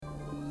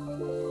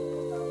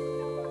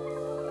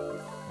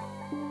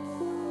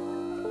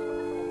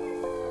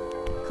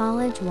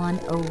College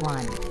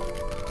 101,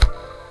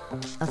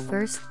 a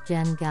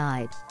first-gen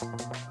guide.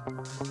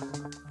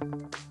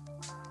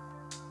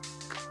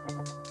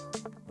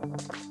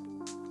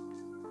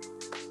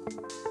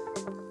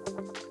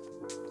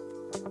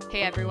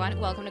 Hey everyone,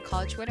 welcome to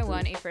College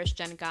 101, a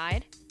first-gen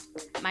guide.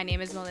 My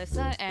name is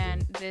Melissa,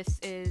 and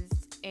this is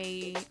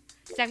a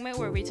segment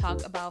where we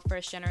talk about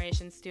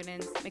first-generation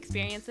students'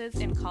 experiences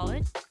in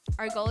college.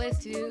 Our goal is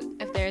to,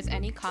 if there's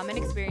any common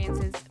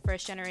experiences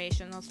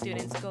first-generational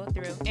students go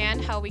through, and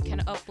how we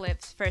can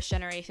uplift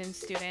first-generation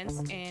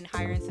students in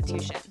higher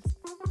institutions.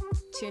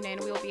 Tune in,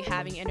 we will be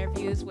having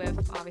interviews with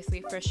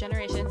obviously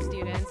first-generation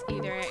students,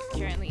 either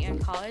currently in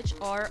college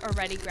or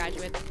already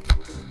graduates.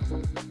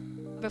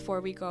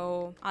 Before we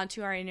go on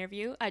to our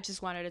interview, I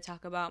just wanted to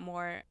talk about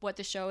more what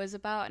the show is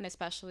about, and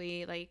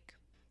especially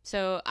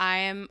so I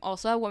am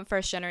also a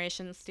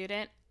first-generation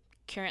student,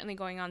 currently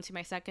going on to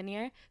my second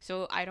year,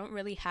 so I don't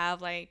really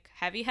have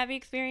heavy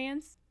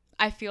experience.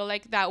 I feel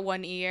like that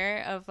 1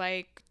 year of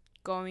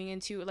going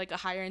into a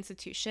higher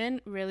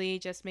institution really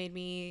just made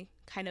me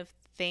kind of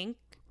think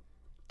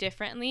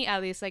differently,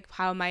 at least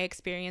how my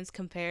experience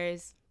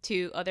compares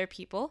to other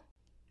people,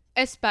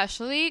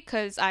 especially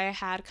because I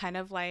had kind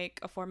of a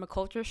form of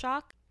culture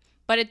shock.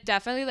 But it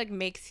definitely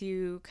makes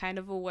you kind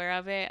of aware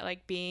of it,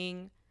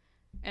 being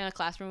in a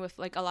classroom with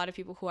a lot of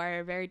people who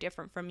are very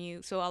different from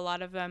you. So a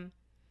lot of them,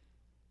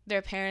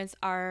 their parents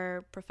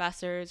are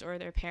professors, or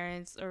their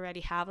parents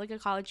already have a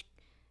college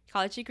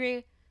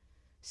degree.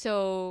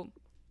 So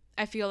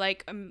I feel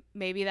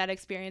maybe that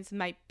experience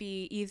might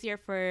be easier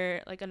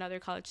for another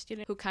college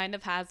student who kind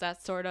of has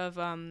that sort of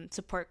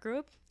support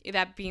group,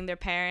 that being their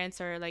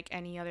parents or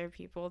any other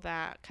people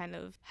that kind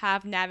of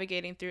have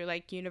navigating through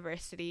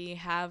university,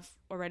 have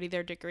already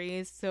their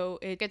degrees. So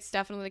it's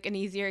definitely an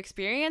easier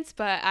experience,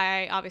 but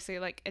I obviously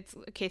it's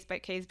a case by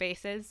case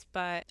basis.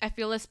 But I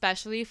feel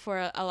especially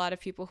for a lot of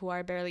people who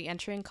are barely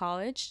entering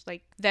college,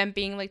 them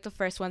being the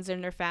first ones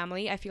in their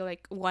family, I feel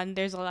one,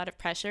 there's a lot of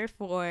pressure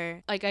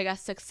for I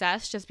guess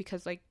success, just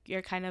because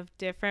you're kind of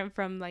different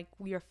from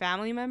your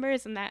family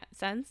members in that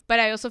sense. But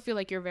I also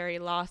feel you're very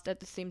lost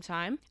at the same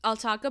time. I'll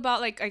talk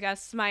about I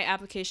guess my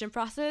application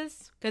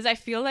process, because I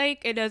feel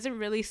it doesn't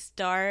really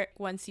start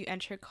once you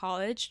enter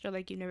college or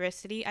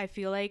university. I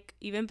feel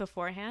even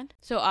beforehand.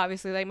 So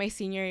obviously my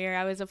senior year,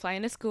 I was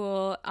applying to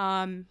school.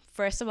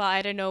 First of all,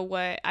 I didn't know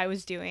what I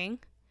was doing.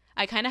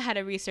 I kind of had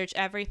to research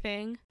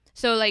everything.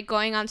 So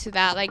going on to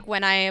that,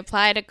 when I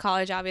applied to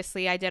college,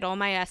 obviously I did all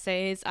my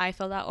essays, I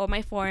filled out all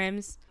my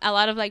forms. A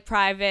lot of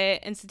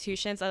private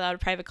institutions, a lot of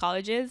private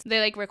colleges,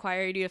 they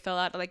require you to fill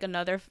out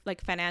another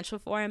financial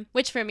form,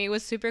 which for me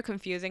was super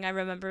confusing. I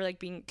remember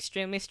being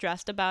extremely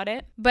stressed about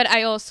it. But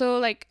I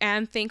also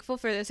am thankful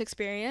for this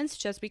experience,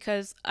 just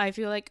because I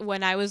feel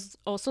when I was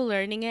also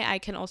learning it, I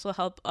can also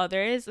help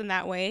others in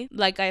that way.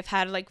 I've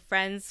had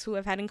friends who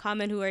I've had in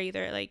common who are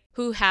either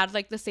who had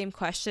the same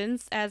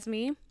questions as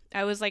me.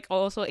 I was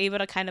also able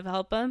to kind of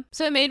help them.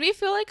 So it made me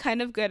feel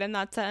kind of good in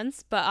that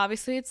sense. But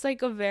obviously it's a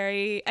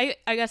very,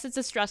 I guess it's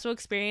a stressful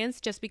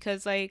experience, just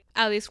because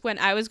at least when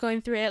I was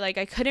going through it,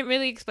 I couldn't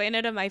really explain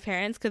it to my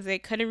parents because they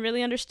couldn't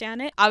really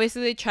understand it.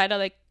 Obviously they tried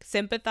to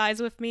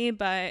sympathize with me,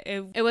 but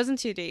it wasn't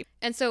too deep.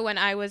 And so when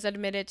I was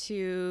admitted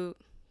to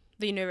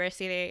the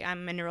university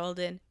I'm enrolled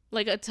in,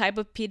 a type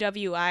of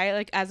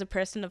PWI, as a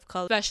person of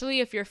color,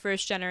 especially if you're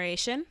first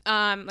generation.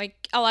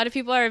 A lot of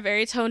people are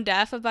very tone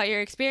deaf about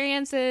your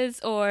experiences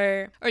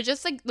or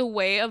just the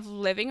way of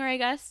living, or I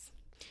guess.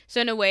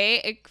 So in a way,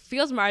 it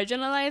feels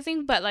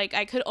marginalizing, but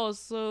I could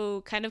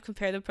also kind of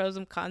compare the pros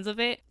and cons of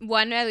it.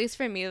 One, at least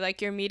for me,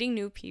 you're meeting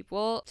new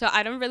people, so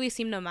I don't really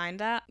seem to mind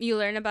that. You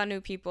learn about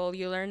new people,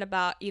 you learn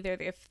about either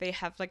if they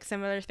have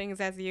similar things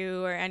as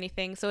you or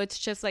anything. So it's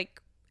just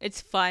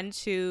it's fun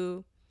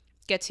to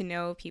get to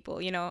know people,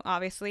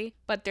 obviously.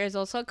 But there's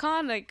also a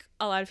con,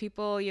 a lot of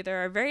people either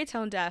are very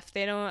tone deaf,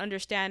 they don't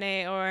understand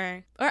it,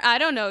 or I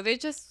don't know, they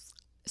just,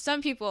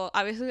 some people,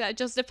 obviously that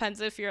just depends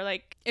if you're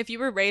if you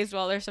were raised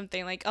well or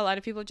something. A lot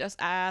of people just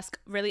ask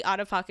really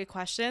out-of-pocket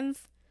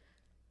questions,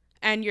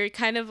 and you're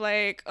kind of oh,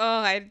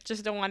 I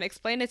just don't want to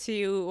explain it to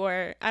you,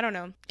 or I don't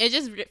know, it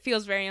just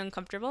feels very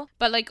uncomfortable.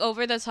 But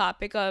over the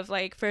topic of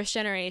first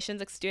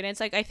generations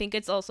students, I think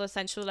it's also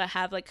essential to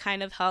have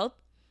kind of help.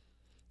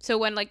 So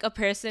when a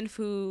person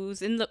who's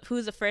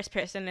the first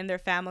person in their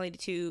family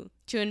to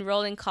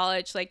enroll in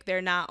college,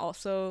 they're not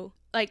also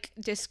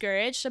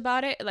discouraged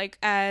about it,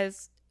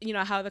 as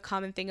how the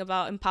common thing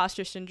about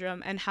imposter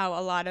syndrome, and how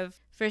a lot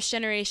of first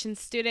generation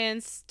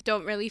students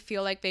don't really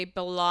feel they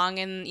belong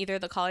in either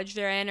the college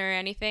they're in or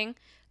anything.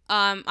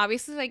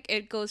 Obviously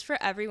it goes for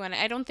everyone.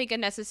 I don't think it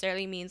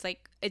necessarily means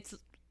it's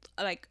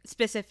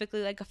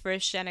specifically a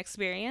first gen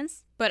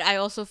experience, but I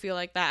also feel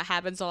that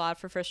happens a lot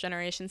for first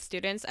generation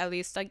students. At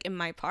least in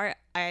my part,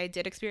 I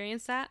did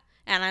experience that,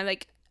 and I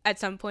at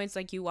some points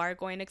you are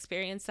going to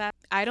experience that.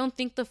 I don't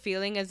think the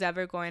feeling is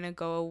ever going to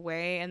go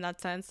away in that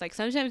sense.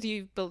 Sometimes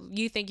you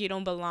think you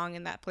don't belong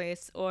in that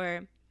place,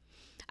 or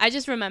I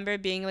just remember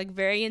being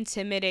very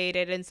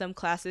intimidated in some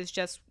classes,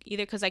 just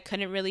either because I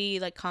couldn't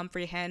really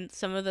comprehend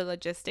some of the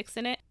logistics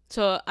in it.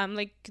 So I'm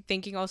like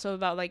thinking also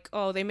about like,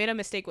 oh, they made a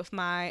mistake with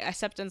my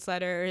acceptance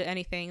letter or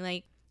anything.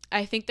 Like,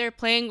 I think they're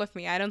playing with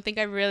me. I don't think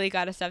I really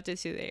got accepted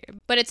to there.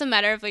 But it's a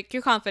matter of like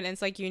your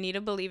confidence. Like, you need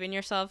to believe in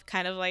yourself.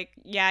 Kind of like,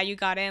 yeah, you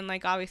got in,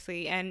 like,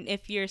 obviously. And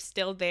if you're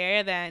still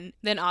there, then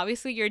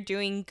obviously you're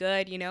doing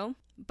good, you know?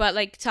 But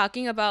like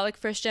talking about like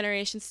first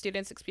generation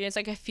students experience,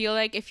 like I feel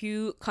like if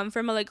you come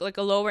from a, like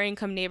a lower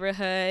income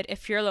neighborhood,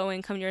 if you're low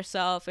income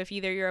yourself, if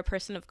either you're a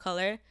person of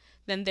color,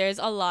 then there's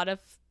a lot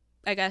of,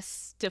 I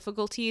guess,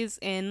 difficulties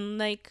in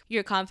like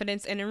your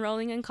confidence in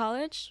enrolling in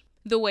college.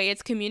 The way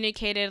it's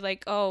communicated,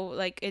 like, oh,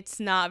 like it's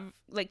not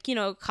like, you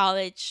know,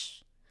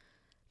 college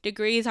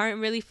degrees aren't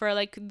really for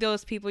like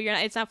those people. You're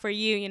not, it's not for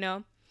you, you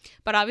know.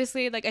 But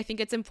obviously, like I think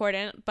it's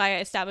important by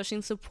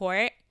establishing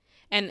support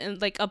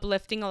and like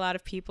uplifting a lot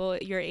of people,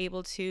 you're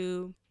able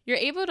to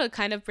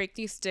kind of break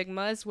these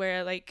stigmas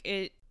where like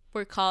it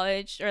where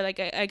college or like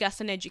I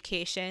guess an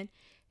education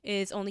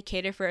is only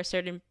catered for a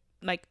certain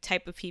like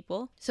type of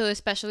people. So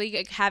especially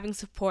like having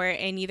support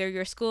in either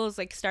your schools,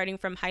 like starting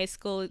from high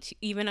school to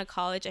even a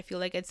college, I feel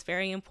like it's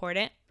very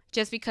important,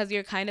 just because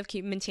you're kind of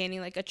keep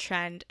maintaining like a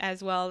trend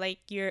as well. Like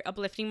you're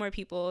uplifting more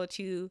people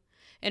to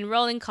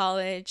enroll in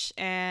college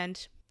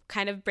and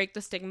kind of break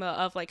the stigma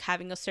of like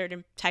having a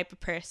certain type of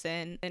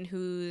person and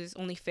who's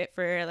only fit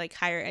for like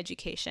higher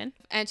education.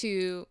 And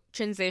to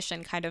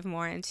transition kind of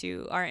more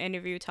into our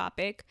interview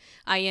topic,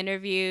 I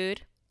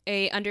interviewed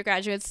a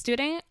undergraduate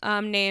student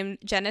named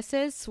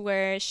Genesis,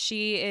 where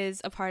she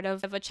is a part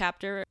of a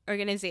chapter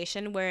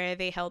organization where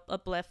they help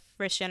uplift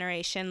first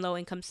generation low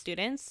income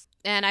students.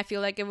 And I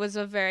feel like it was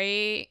a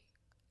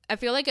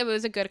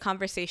good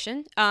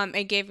conversation.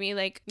 It gave me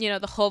like, you know,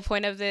 the whole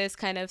point of this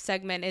kind of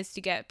segment is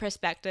to get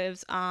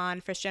perspectives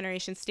on first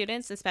generation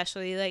students,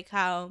 especially like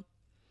how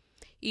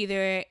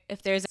either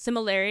if there's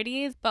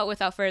similarities. But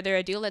without further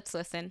ado, let's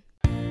listen.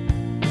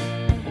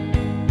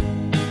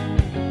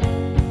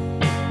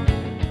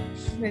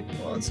 Very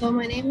cool. So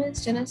my name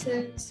is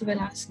Genesis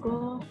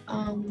Velasco.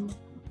 I'm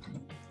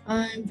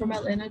from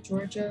Atlanta,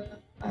 Georgia.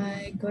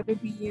 I go to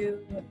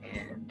BU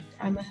and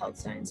I'm a health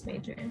science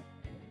major.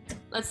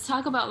 Let's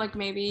talk about like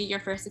maybe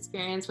your first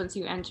experience once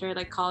you entered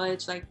like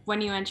college, like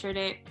when you entered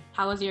it,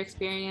 how was your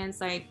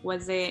experience? Like,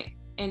 was it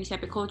any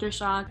type of culture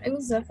shock? It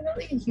was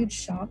definitely a huge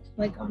shock,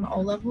 like on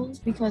all levels,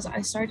 because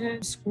I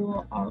started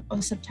school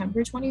on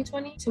September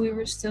 2020. So we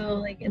were still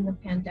like in the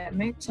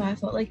pandemic. So I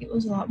felt like it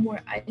was a lot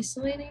more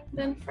isolating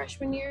than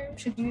freshman year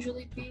should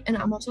usually be. And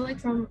I'm also like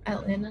from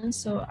Atlanta,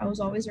 so I was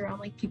always around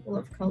like people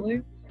of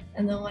color.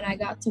 And then when I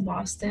got to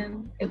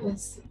Boston, it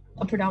was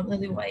a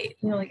predominantly white,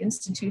 like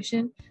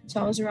institution. So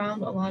I was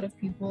around a lot of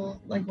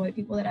people, like white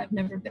people that I've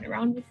never been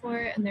around before.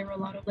 And there were a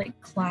lot of like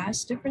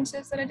class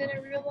differences that I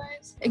didn't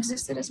realize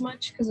existed as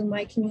much, because in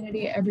my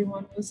community,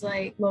 everyone was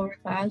like lower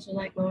class or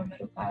like lower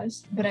middle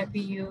class. But at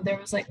BU, there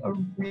was like a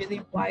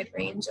really wide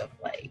range of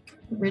like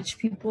rich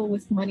people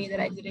with money that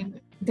I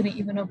didn't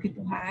even know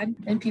people had,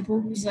 and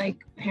people whose like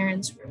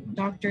parents were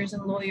doctors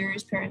and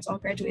lawyers, parents all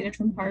graduated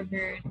from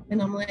Harvard.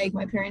 And I'm like,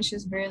 my parents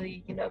just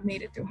barely,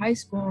 made it through high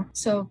school.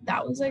 So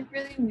that was like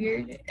really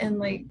weird. And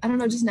like, I don't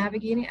know, just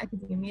navigating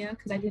academia,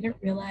 because I didn't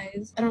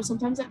realize, I don't know,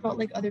 sometimes I felt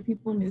like other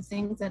people knew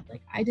things that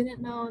like I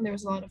didn't know. And there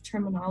was a lot of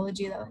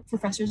terminology that like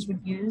professors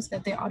would use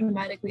that they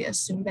automatically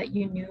assumed that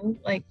you knew.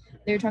 Like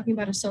they were talking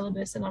about a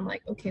syllabus and I'm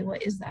like, okay,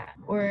 what is that?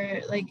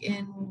 Or like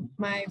in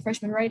my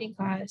freshman writing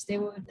class,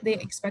 they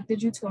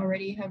expected you to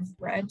already have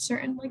read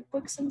certain like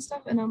books and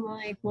stuff. And I'm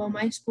like, well,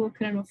 my school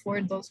couldn't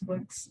afford those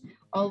books.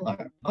 All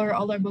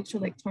our books were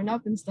like torn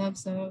up and stuff.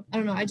 So I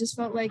don't know, I just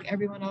felt like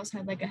everyone else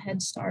had like a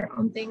head start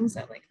on things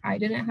that like I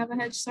didn't have a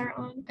head start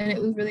on. And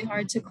it was really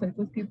hard to click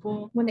with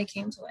people when it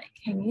came to like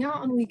hanging out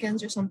on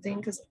weekends or something,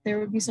 because there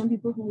would be some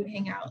people who would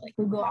hang out, like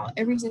would go out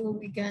every single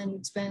weekend,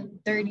 would spend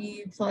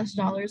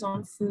 $30+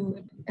 on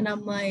food. And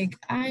I'm like,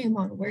 I am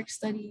on work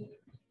study.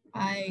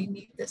 I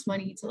need this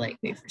money to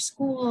like pay for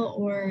school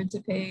or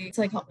to pay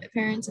to like help my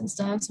parents and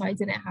stuff. So I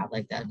didn't have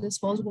like that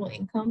disposable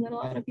income that a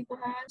lot of people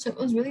had. So it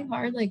was really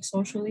hard, like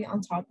socially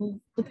on top of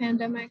the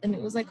pandemic. And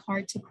it was like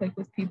hard to click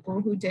with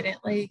people who didn't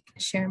like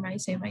share my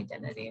same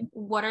identity.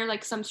 What are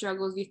like some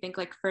struggles you think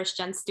like first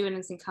gen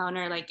students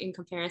encounter, like in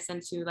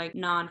comparison to like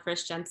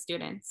non-first gen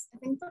students? I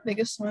think the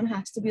biggest one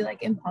has to be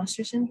like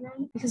imposter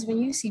syndrome, because when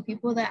you see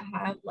people that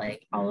have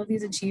like all of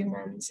these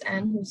achievements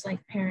and whose like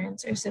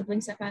parents or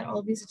siblings have had all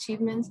of these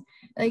achievements,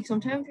 like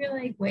sometimes you're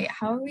like, wait,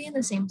 how are we in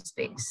the same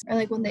space? Or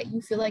like when that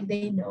you feel like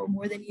they know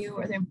more than you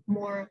or they're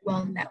more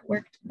well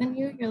networked than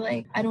you, you're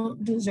like, I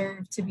don't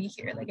deserve to be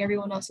here. Like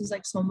everyone else is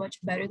like so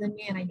much better than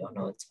me and I don't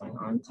know what's going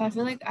on. So I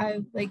feel like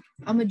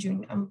I'm a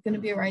junior. I'm gonna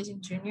be a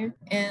rising junior,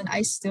 and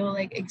I still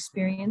like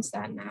experience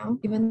that now,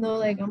 even though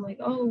like I'm like,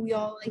 oh, we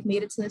all like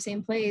made it to the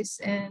same place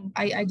and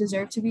I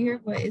deserve to be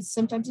here. But it's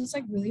sometimes it's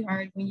like really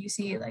hard when you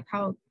see like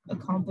how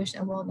accomplished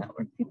and well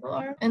networked people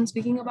are. And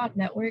speaking about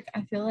network,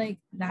 I feel like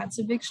that's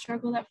a big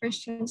struggle that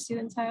first gen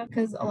students have,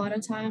 because a lot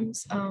of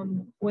times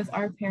with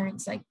our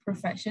parents like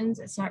professions,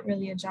 it's not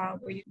really a job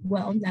where you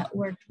well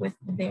networked with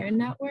their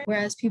network,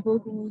 whereas people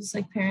whose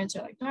like parents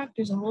are like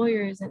doctors and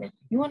lawyers, and if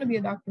you want to be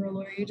a doctor or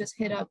lawyer, you just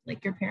hit up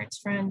like your parents'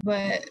 friend.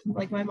 But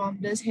like my mom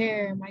does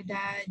hair, my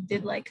dad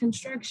did like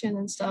construction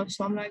and stuff,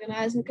 so I'm not gonna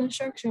ask a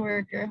construction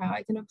worker how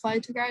I can apply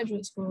to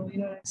graduate school, you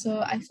know.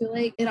 So I feel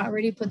like it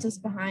already puts us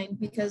behind,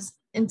 because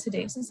in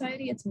today's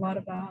society, it's a lot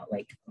about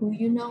like who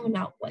you know and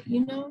not what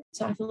you know.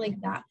 So I feel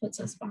like that puts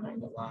us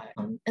behind a lot.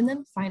 And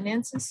then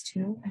finances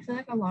too. I feel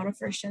like a lot of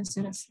first gen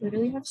students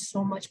literally have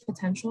so much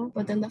potential,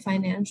 but then the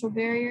financial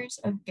barriers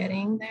of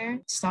getting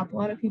there stop a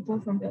lot of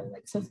people from really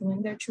like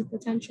fulfilling their true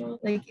potential.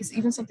 Like it's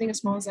even something as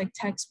small as like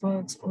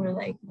textbooks or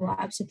like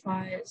lab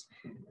supplies,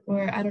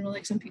 or I don't know,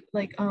 like some people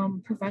like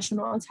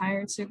professional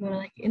attire to go to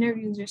like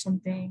interviews or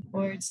something,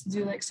 or to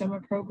do like summer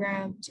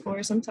programs,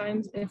 or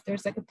sometimes if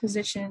there's like a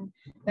position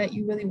that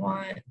you really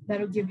want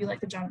that'll give you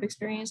like the job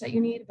experience that you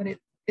need, but it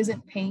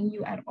isn't paying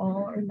you at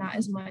all or not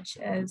as much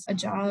as a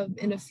job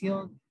in a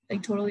field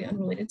like totally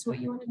unrelated to what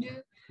you want to do.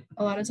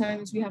 A lot of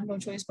times we have no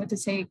choice but to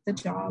take the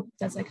job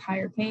that's like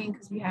higher paying,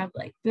 because we have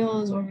like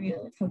bills or we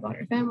like help out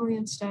our family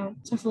and stuff.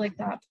 So I feel like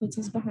that puts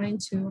us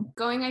behind too.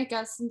 Going, I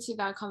guess, into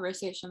that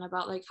conversation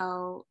about like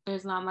how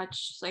there's not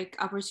much like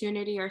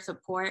opportunity or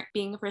support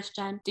being a first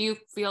gen, do you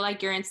feel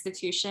like your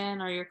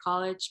institution or your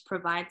college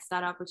provides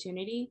that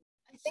opportunity?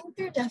 I think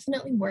they're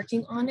definitely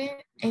working on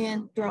it.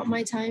 And throughout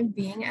my time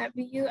being at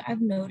VU,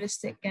 I've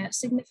noticed it get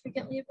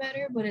significantly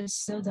better, but it's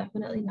still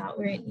definitely not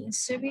where it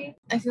needs to be.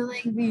 I feel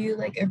like VU,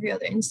 like every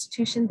other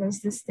institution, does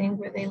this thing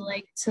where they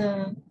like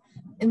to,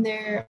 in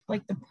their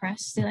like the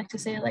press, they like to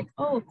say like,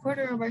 oh, a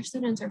quarter of our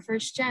students are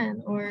first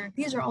gen, or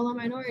these are all the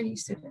minority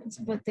students,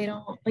 but they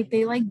don't like,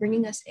 they like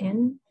bringing us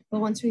in.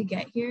 But once we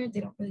get here, they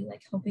don't really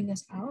like helping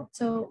us out.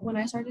 So when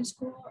I started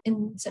school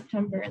in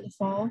September in the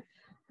fall,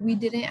 we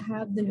didn't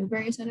have the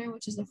Newberry Center,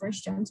 which is the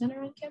first gen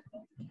center on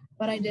campus,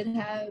 but I did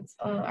have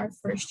our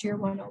first year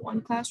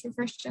 101 class for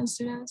first gen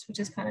students, which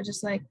is kind of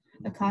just like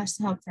a class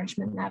to help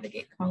freshmen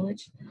navigate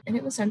college. And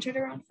it was centered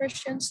around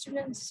first gen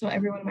students. So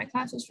everyone in my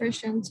class was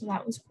first gen, so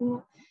that was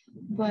cool.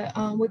 But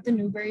with the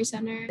Newberry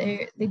Center,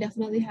 they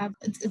definitely have,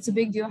 it's a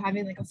big deal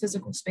having like a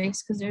physical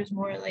space, because there's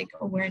more like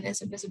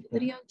awareness and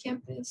visibility on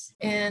campus.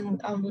 And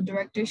the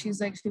director,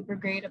 she's like super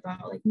great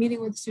about like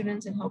meeting with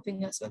students and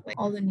helping us with like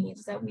all the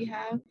needs that we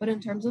have. But in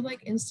terms of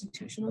like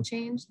institutional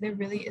change, there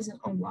really isn't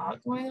a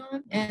lot going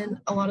on. And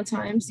a lot of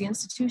times the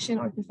institution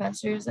or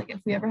professors, like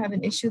if we ever have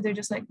an issue, they're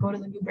just like, go to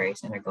the Newberry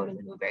Center, go to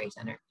the Newberry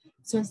Center.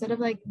 So instead of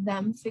like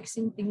them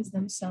fixing things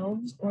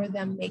themselves or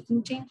them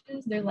making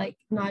changes, they're like,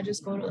 nah,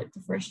 just go to like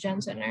the first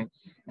gen center.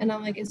 And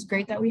I'm like, it's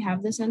great that we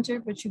have the center,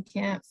 but you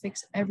can't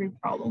fix every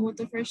problem with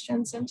the first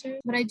gen center.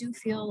 But I do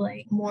feel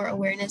like more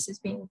awareness is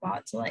being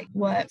brought to like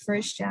what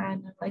first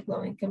gen like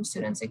low income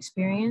students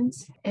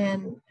experience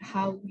and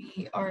how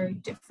we are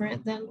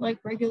different than like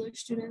regular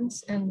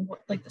students and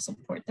what like the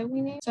support that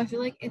we need. So I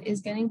feel like it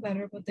is getting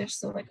better, but there's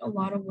still like a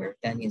lot of work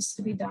that needs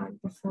to be done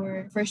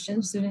before first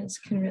gen students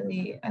can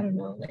really, I don't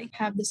know, like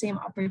have the same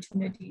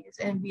opportunities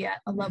and be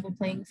at a level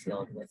playing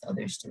field with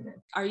other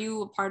students. Are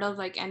you a part of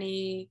like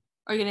any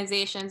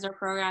organizations or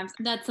programs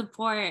that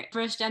support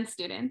first gen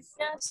students?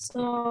 Yeah,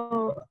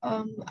 so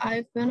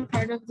I've been a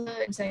part of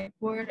the executive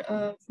board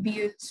of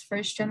VU's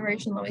First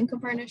Generation Low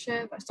Income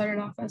Partnership. I started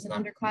off as an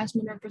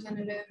underclassman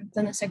representative,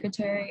 then a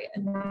secretary,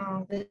 and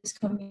now this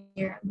coming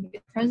year I'm going to be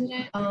the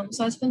president.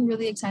 So it's been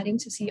really exciting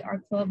to see our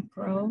club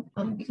grow,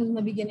 because in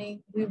the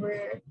beginning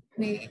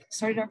we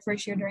started our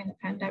first year during the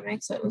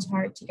pandemic, so it was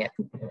hard to get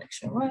people to like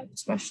show up,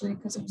 especially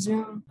because of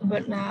Zoom.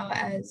 But now,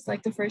 as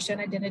like the first gen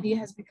identity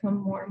has become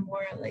more and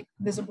more like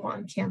visible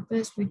on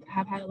campus, we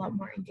have had a lot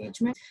more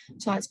engagement.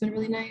 So it's been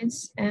really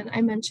nice. And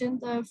I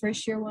mentioned the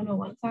first year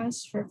 101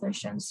 class for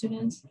first gen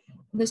students.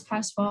 This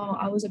past fall,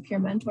 I was a peer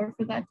mentor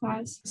for that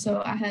class.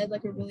 So I had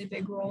like a really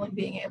big role in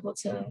being able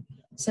to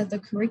set the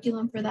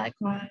curriculum for that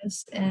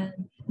class and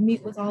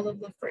meet with all of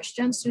the first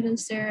gen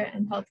students there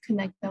and help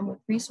connect them with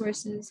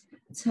resources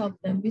to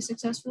help them be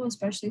successful,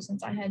 especially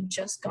since I had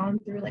just gone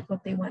through like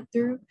what they went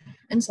through.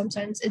 And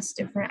sometimes it's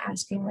different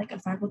asking like a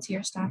faculty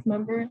or staff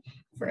member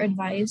for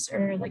advice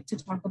or like to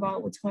talk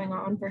about what's going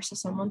on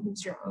versus someone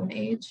who's your own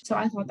age. So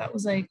I thought that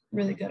was like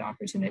really good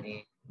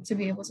opportunity to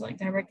be able to like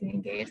directly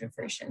engage with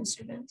first gen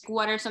students.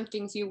 What are some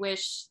things you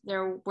wish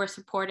there were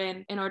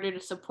supported in order to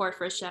support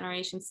first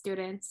generation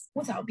students?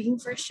 Without being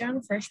first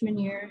gen, freshman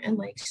year and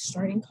like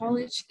starting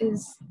college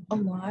is a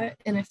lot.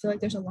 And I feel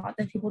like there's a lot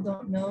that people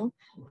don't know.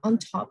 On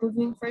top of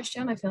being first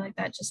gen, I feel like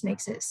that just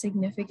makes it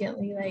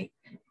significantly like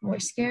more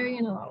scary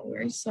and a lot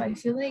worse. So I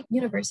feel like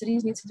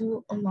universities need to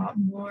do a lot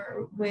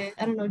more with,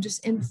 I don't know,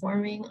 just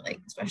informing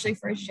like especially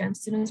first gen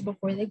students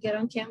before they get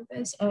on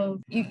campus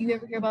of you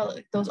ever hear about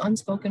like those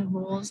unspoken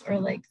rules or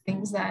like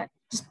things that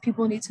just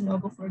people need to know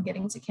before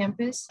getting to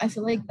campus. I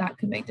feel like that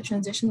could make the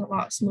transition a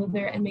lot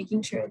smoother and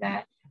making sure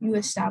that you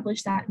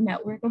establish that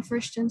network of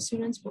first gen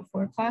students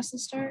before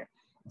classes start.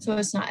 So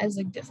it's not as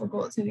like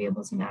difficult to be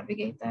able to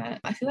navigate that.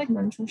 I feel like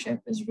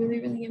mentorship is really,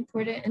 really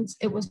important, and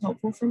it was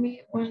helpful for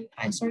me when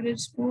I started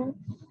school.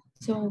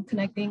 So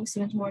connecting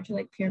students more to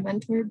like peer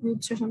mentor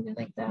groups or something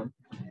like that,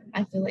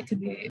 I feel like could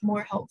be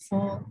more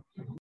helpful.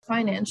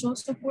 Financial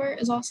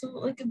support is also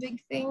like a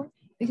big thing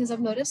because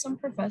I've noticed some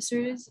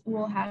professors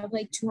will have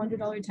like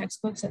 $200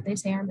 textbooks that they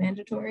say are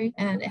mandatory,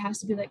 and it has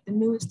to be like the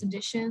newest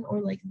edition,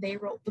 or like they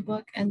wrote the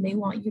book and they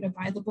want you to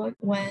buy the book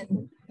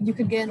when you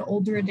could get an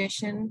older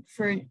edition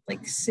for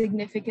like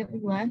significantly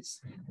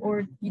less,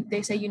 or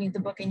they say you need the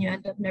book and you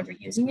end up never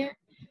using it.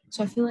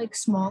 So I feel like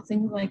small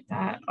things like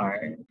that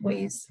are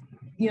ways,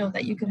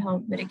 that you could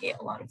help mitigate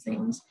a lot of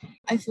things.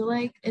 I feel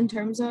like in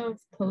terms of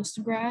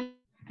post grad,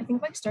 I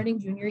think like starting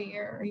junior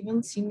year or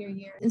even senior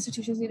year,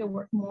 institutions need to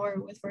work more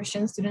with first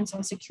gen students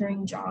on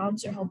securing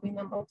jobs or helping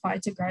them apply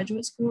to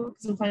graduate school.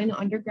 Because I'm finding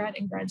undergrad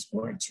and grad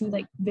school are two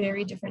like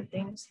very different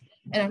things.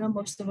 And I know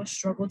most of us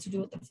struggle to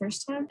do it the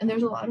first time. And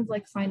there's a lot of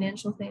like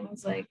financial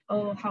things like,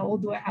 oh, how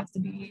old do I have to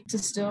be to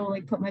still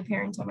like put my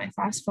parents on my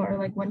FAFSA? Or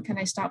like when can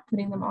I stop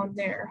putting them on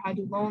there? Or how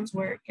do loans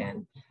work?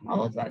 And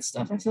all of that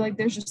stuff. I feel like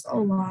there's just a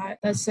lot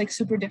that's like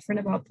super different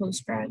about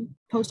post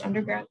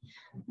undergrad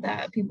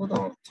that people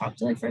don't talk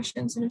to like first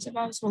gen students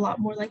about. So a lot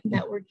more like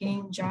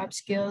networking, job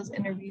skills,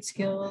 interview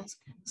skills,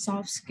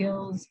 soft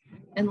skills,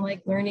 and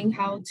like learning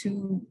how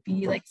to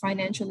be like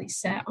financially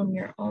set on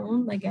your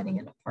own, like getting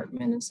an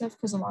apartment and stuff.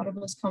 Because a lot of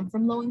us come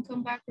from low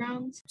income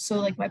backgrounds. So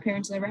like my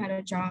parents never had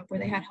a job where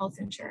they had health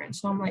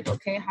insurance. So I'm like,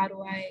 okay, how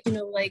do I,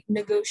 like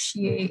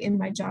negotiate in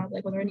my job,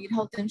 like whether I need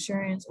health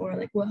insurance or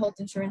like what health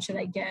insurance should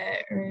I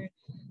get, or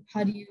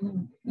how do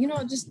you,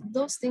 just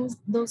those things,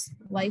 those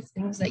life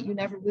things that you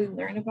never really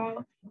learn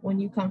about when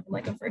you come from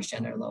like a first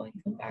gen or low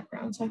income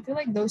background. So I feel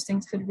like those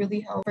things could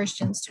really help first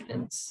gen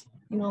students,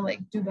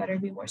 like do better,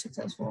 be more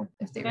successful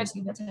if they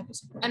receive that type of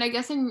support. And I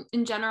guess in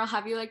general,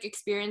 have you like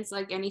experienced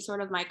like any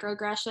sort of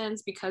microaggressions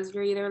because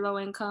you're either low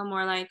income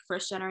or like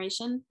first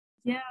generation?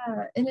 Yeah,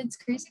 and it's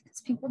crazy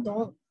because people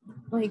don't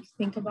like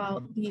think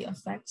about the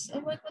effects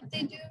of like what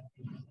they do.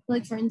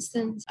 Like for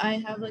instance,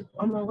 I have like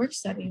on my work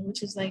study,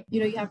 which is like,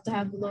 you have to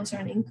have the low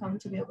certain income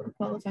to be able to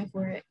qualify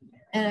for it.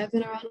 And I've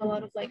been around a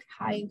lot of like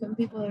high income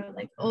people that are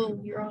like, oh,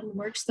 you're on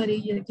work study,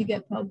 you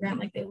get Pell Grant,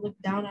 like they look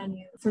down on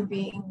you for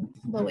being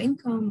low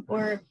income.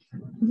 Or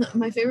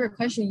my favorite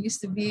question used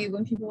to be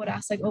when people would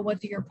ask like, oh, what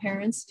do your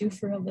parents do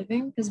for a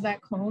living? Because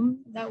back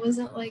home, that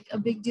wasn't like a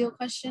big deal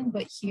question.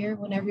 But here,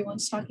 when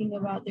everyone's talking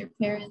about their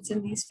parents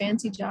in these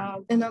fancy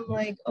jobs, and I'm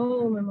like,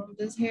 oh, my mom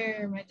does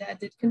hair, my dad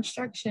did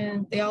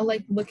construction, they all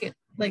like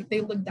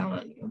they look down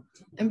on you.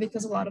 And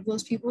because a lot of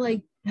those people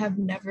like have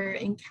never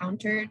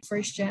encountered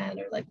first gen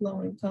or like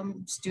low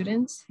income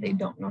students, they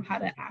don't know how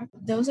to act.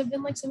 Those have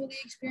been like some of the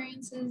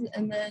experiences.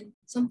 And then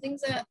some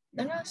things that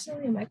they're not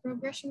necessarily a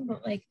microaggression,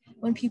 but like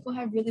when people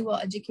have really well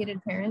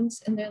educated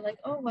parents and they're like,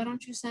 oh, why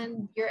don't you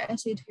send your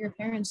essay to your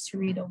parents to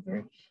read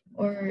over,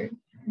 or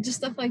just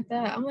stuff like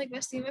that. I'm like,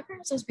 bestie, my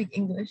parents don't speak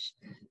English.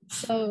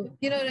 So,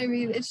 you know what I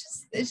mean?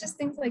 It's just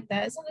things like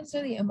that. It's not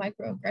necessarily a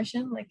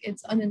microaggression, like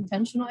it's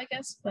unintentional, I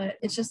guess, but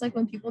it's just like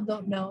when people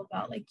don't know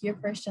about like your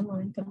first gen low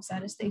income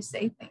status, they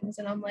say things.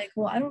 And I'm like,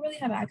 well, I don't really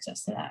have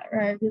access to that,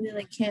 or I really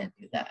like can't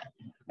do that.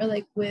 Or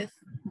like with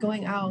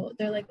going out,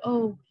 they're like,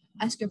 oh,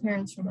 ask your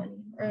parents for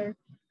money. Or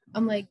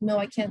I'm like, no,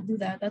 I can't do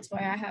that. That's why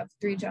I have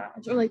 3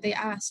 jobs. Or like they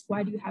ask,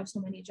 why do you have so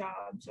many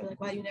jobs? Or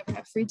like, why do you never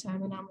have free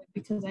time? And I'm like,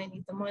 because I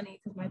need the money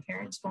because my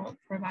parents won't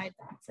provide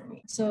that for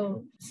me.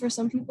 So for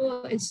some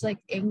people, it's like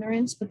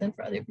ignorance, but then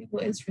for other people,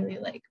 it's really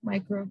like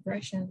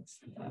microaggressions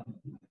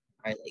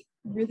are like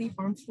really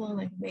harmful and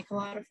like make a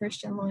lot of first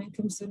gen low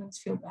income students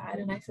feel bad.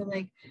 And I feel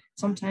like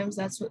sometimes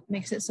that's what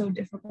makes it so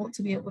difficult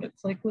to be able to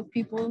click with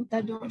people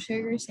that don't share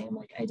your same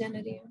like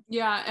identity.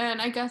 Yeah, and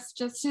I guess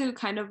just to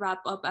kind of wrap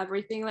up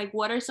everything, like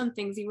what are some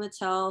things you would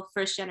tell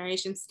first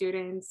generation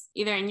students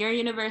either in your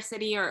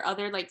university or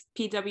other like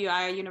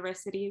PWI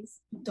universities?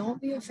 Don't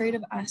be afraid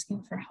of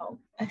asking for help.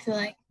 I feel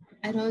like,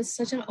 I know it's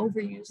such an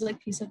overused like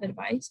piece of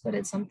advice, but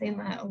it's something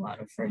that a lot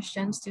of first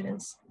gen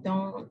students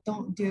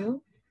don't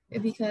do,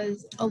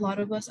 because a lot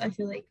of us, I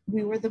feel like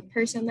we were the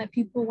person that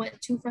people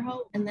went to for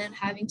help, and then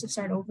having to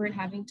start over and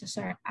having to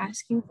start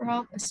asking for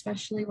help,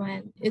 especially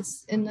when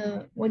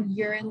when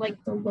you're in like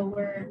the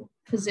lower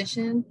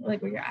position,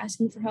 like where you're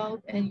asking for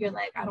help and you're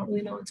like, I don't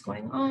really know what's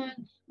going on,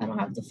 I don't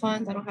have the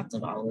funds, I don't have the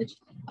knowledge.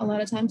 A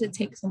lot of times it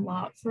takes a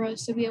lot for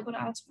us to be able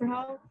to ask for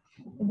help.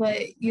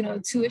 But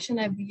tuition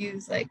I've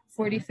used like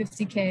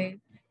 40-50K,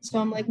 so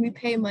I'm like, we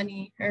pay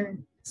money, or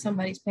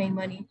somebody's paying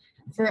money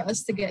for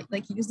us to get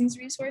like use these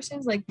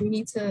resources. Like we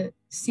need to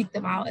seek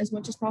them out as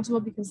much as possible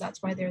because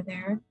that's why they're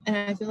there. And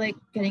I feel like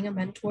getting a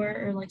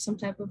mentor or like some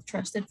type of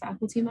trusted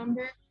faculty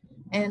member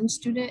and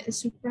student is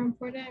super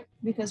important,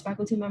 because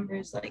faculty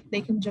members, like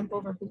they can jump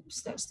over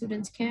hoops that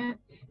students can't,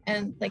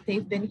 and like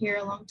they've been here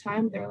a long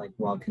time, they're like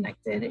well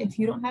connected. If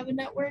you don't have a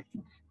network,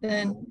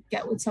 then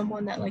get with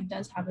someone that like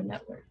does have a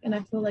network. And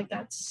I feel like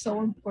that's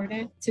so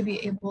important to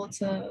be able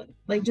to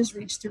like just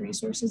reach the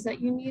resources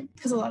that you need,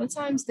 because a lot of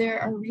times there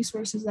are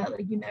resources that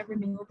like you never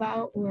knew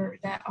about or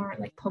that aren't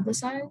like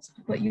publicized,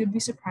 but you'd be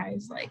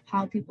surprised like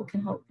how people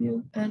can help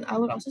you. And I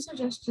would also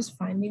suggest just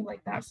finding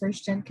like that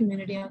first gen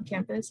community on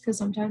campus, because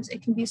sometimes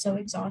it can be so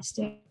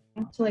exhausting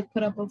to like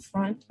put up a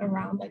front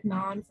around like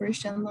non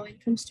first gen low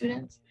income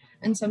students.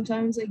 And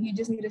sometimes like you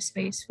just need a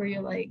space where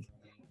you're like,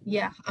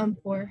 yeah, I'm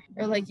poor,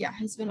 or like, yeah,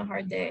 it's been a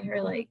hard day,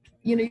 or like,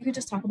 you know, you could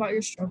just talk about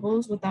your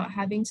struggles without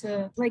having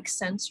to like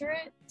censor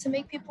it to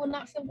make people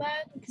not feel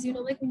bad. Because, you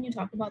know, like when you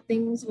talk about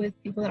things with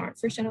people that aren't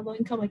first gen low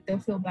income, like they'll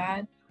feel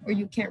bad, or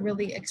you can't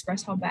really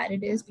express how bad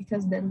it is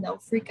because then they'll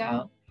freak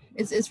out.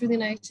 It's really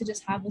nice to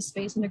just have a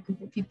space and a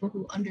group of people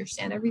who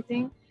understand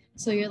everything.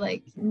 So you're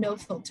like no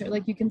filter,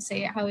 like you can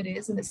say it how it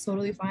is and it's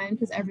totally fine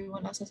because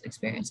everyone else has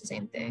experienced the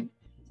same thing.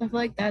 I feel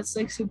like that's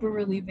like super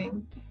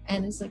relieving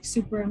and it's like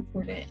super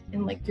important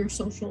in like your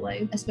social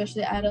life,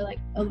 especially at a like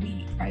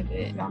elite,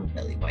 private,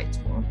 predominantly white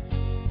school.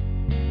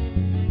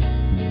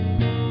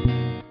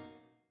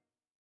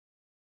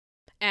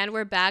 And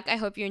we're back. I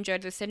hope you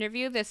enjoyed this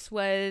interview. This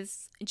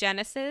was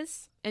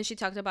Genesis, and she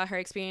talked about her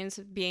experience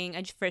of being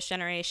a first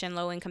generation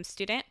low income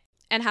student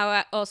and how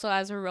it also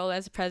as a role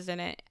as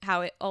president,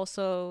 how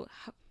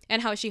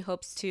she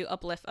hopes to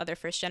uplift other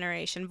first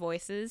generation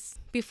voices.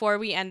 Before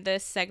we end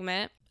this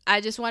segment, I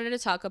just wanted to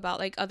talk about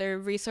like other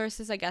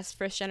resources I guess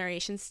first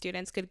generation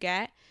students could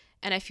get.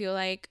 And I feel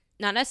like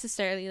not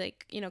necessarily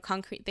like, you know,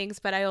 concrete things,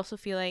 but I also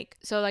feel like,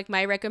 so like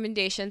my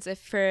recommendations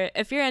if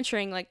you're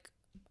entering like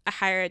a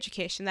higher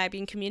education, that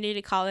being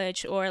community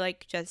college or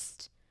like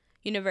just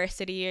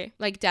university,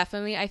 like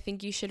definitely I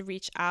think you should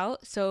reach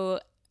out. So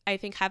I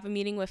think have a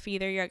meeting with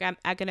either your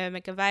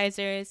academic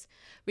advisors,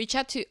 reach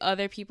out to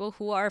other people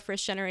who are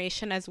first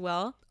generation as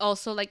well.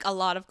 Also, like a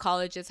lot of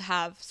colleges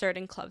have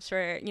certain clubs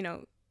for, you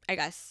know, I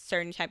guess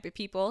certain type of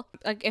people.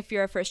 Like if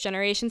you're a first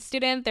generation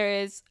student,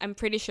 I'm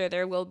pretty sure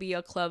there will be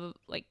a club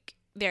like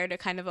there to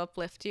kind of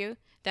uplift you,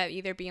 that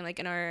either being like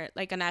in our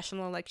like a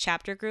national like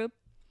chapter group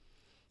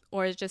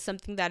or just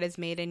something that is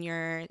made in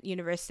your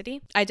university.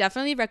 I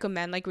definitely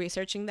recommend like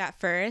researching that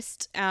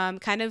first,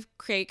 kind of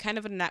create kind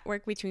of a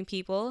network between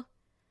people.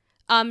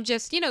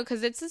 Just, you know,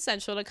 because it's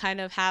essential to kind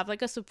of have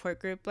like a support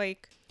group,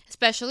 like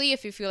especially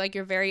if you feel like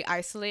you're very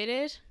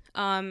isolated.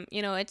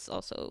 You know, it's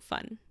also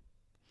fun.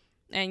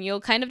 And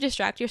you'll kind of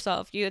distract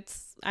yourself.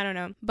 I don't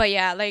know. But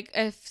yeah, like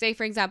if, say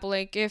for example,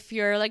 like if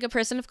you're like a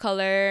person of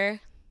color,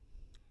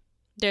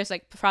 there's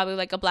like probably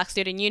like a Black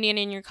student union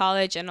in your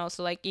college, and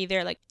also like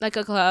either like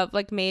a club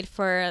like made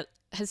for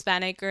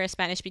Hispanic or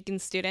Spanish speaking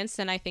students,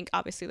 then I think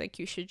obviously like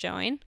you should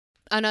join.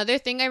 Another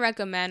thing I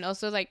recommend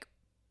also, like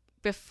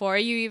before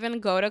you even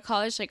go to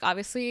college, like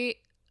obviously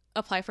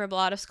apply for a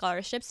lot of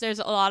scholarships. There's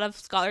a lot of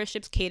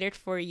scholarships catered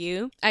for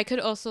you. I could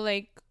also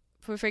like,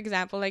 for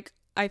example, like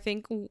I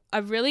think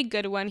a really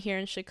good one here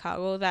in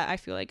Chicago that I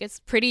feel like it's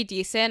pretty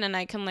decent and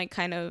I can like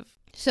kind of,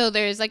 so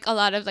there's like a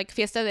lot of like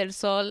Fiesta del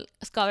Sol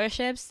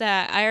scholarships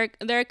that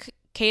they're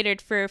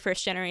catered for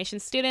first generation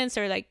students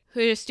or like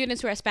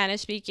students who are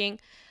Spanish speaking.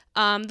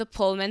 The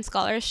Pullman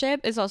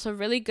scholarship is also a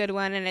really good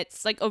one, and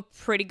it's like a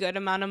pretty good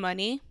amount of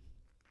money.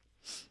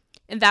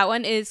 And that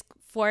one is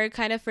for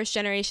kind of first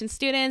generation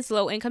students,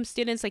 low income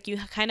students. Like you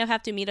kind of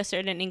have to meet a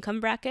certain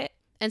income bracket.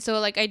 And so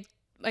like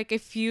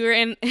if you're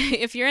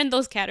in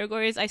those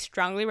categories, I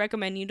strongly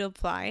recommend you to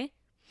apply.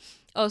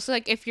 Also,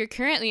 like if you're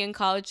currently in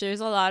college, there's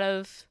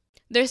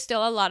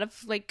still a lot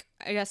of like,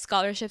 I guess,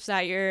 scholarships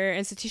that your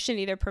institution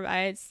either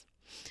provides,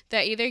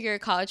 that either your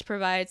college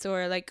provides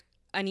or like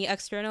any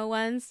external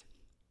ones.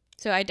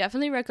 So I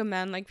definitely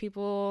recommend like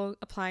people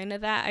applying to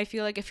that. I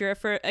feel like if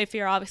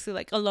you're obviously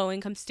like a low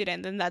income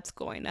student, then that's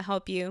going to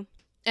help you.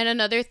 And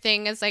another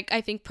thing is like, I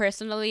think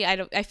personally,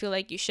 I feel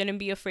like you shouldn't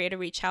be afraid to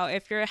reach out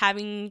if you're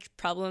having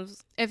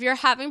problems. If you're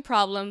having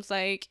problems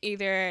like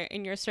either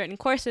in your certain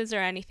courses or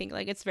anything,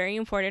 like it's very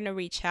important to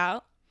reach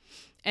out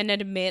and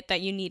admit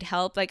that you need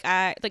help. Like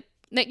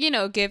you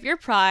know, give your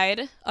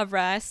pride a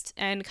rest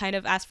and kind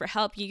of ask for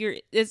help.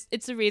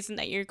 It's a reason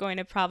that you're going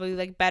to probably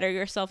like better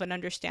yourself and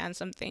understand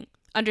something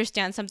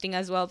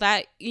as well,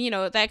 that, you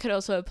know, that could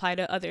also apply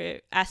to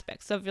other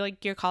aspects of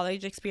like your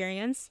college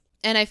experience.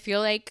 And I feel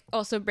like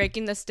also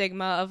breaking the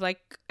stigma of like,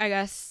 I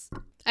guess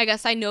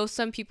I know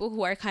some people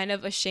who are kind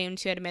of ashamed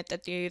to admit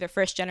that they're either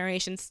first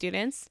generation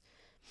students.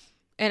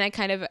 And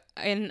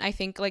I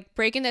think like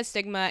breaking that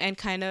stigma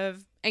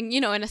and you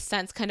know, in a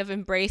sense, kind of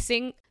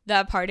embracing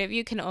that part of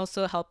you can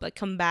also help like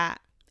combat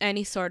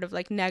any sort of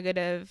like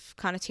negative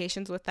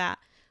connotations with that.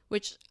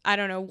 Which I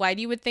don't know, why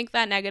do you would think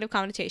that negative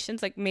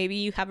connotations? Like maybe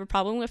you have a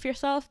problem with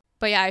yourself.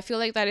 But yeah, I feel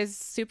like that is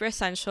super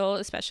essential,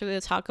 especially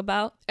to talk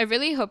about. I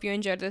really hope you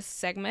enjoyed this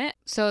segment.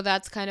 So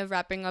that's kind of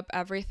wrapping up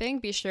everything.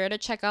 Be sure to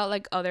check out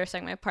like other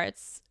segment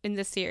parts in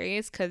the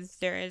series because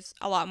there is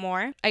a lot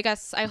more. I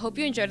hope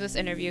you enjoyed this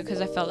interview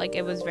because I felt like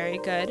it was very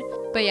good.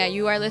 But yeah,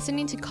 you are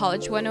listening to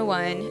College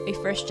 101, a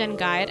first gen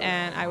guide,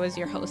 and I was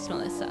your host,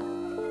 Melissa.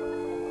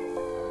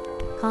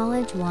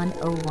 College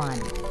 101.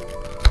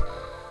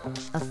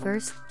 A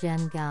first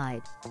gen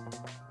guide.